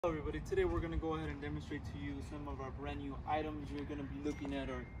Hello everybody, today we're going to go ahead and demonstrate to you some of our brand new items. You're going to be looking at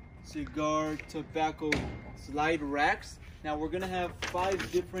our cigar tobacco slide racks. Now we're going to have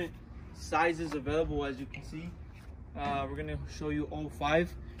 5 different sizes available, as you can see. We're going to show you all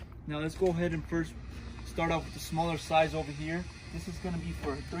 5. Now let's go ahead and first start off with the smaller size over here. This is going to be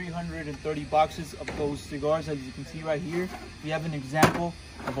for 330 boxes of those cigars. As you can see right here, we have an example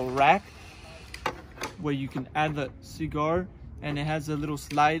of a rack where you can add the cigar, and it has a little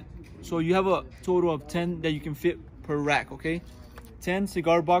slide. So you have a total of 10 that you can fit per rack, okay? 10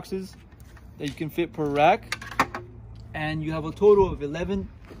 cigar boxes that you can fit per rack, and you have a total of 11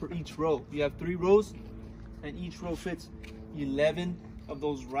 for each row. You have 3 rows, and each row fits 11 of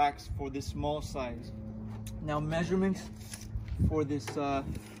those racks for this small size. Now measurements for this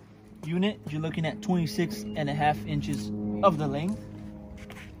unit, you're looking at 26.5 inches of the length.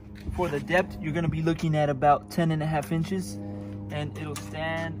 For the depth, you're going to be looking at about 10.5 inches, and it'll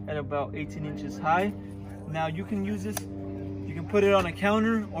stand at about 18 inches high. Now you can use this, you can put it on a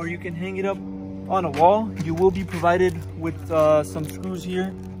counter or you can hang it up on a wall. You will be provided with some screws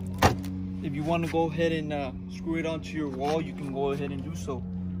here. If you want to go ahead and screw it onto your wall, you can go ahead and do so.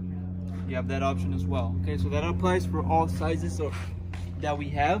 You have that option as well. Okay, so that applies for all sizes that we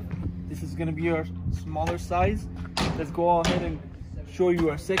have. This is going to be our smaller size. Let's go ahead and show you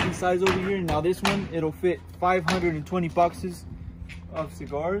our second size over here. Now this one, it'll fit 520 boxes of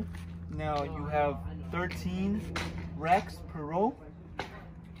cigars. Now you have 13 racks per row.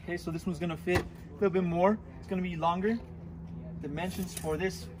 Okay, so this one's gonna fit a little bit more. It's gonna be longer. Dimensions for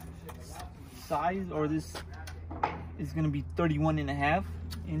this size, or this, is gonna be 31.5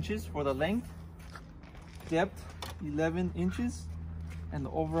 inches for the length. Depth 11 inches, and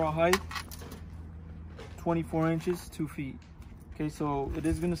the overall height 24 inches, 2 feet. Okay, so it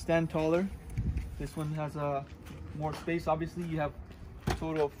is going to stand taller. This one has more space. Obviously, you have a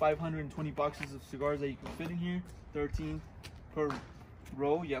total of 520 boxes of cigars that you can fit in here. 13 per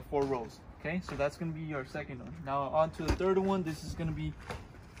row. You have 4 rows. Okay, so that's going to be your second one. Now on to the third one. This is going to be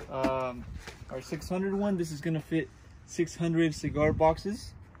our 600 one. This is going to fit 600 cigar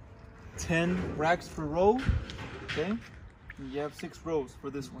boxes, 10 racks per row. Okay, and you have 6 rows for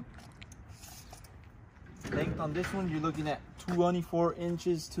this one. Length on this one, you're looking at 24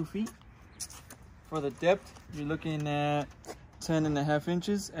 inches, 2 feet. For the depth, you're looking at 10.5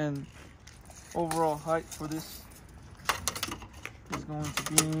 inches, and overall height for this is going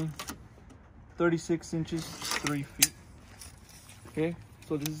to be 36 inches, 3 feet. Okay,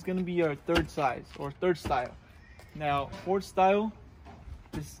 so this is going to be our third size, or third style. Now, fourth style,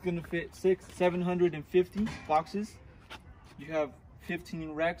 this is going to fit 750 boxes. You have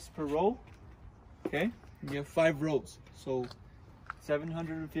 15 racks per row. Okay, you have 5 rows, so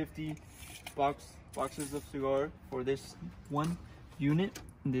 750 boxes of cigar for this one unit.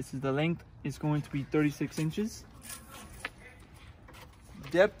 And this is the length. It's going to be 36 inches.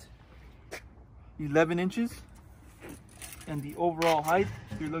 Depth 11 inches, and the overall height,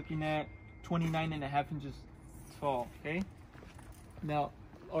 you're looking at 29.5 inches tall. Okay, now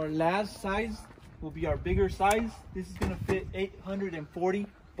our last size will be our bigger size. This is going to fit 840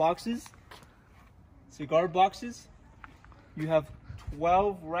 boxes, cigar boxes. You have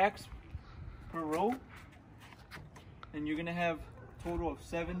 12 racks per row, and you're gonna have a total of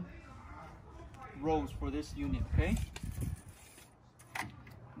 7 rows for this unit. Okay,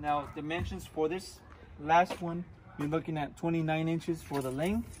 now dimensions for this last one, you're looking at 29 inches for the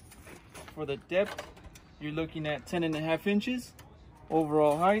length. For the depth, you're looking at 10.5 inches.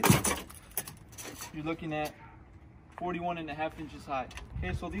 Overall height, you're looking at 41.5 inches high.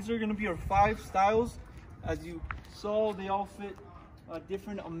 Okay, so these are going to be our 5 styles. As you saw, they all fit a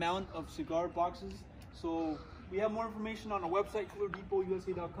different amount of cigar boxes. So we have more information on our website,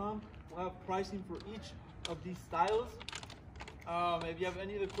 coolerdepot.usa.com. We'll have pricing for each of these styles. If you have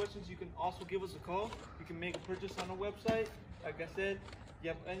any other questions, you can also give us a call. You can make a purchase on our website. Like I said, if you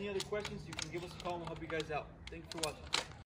have any other questions, you can give us a call and we'll help you guys out. Thanks for watching.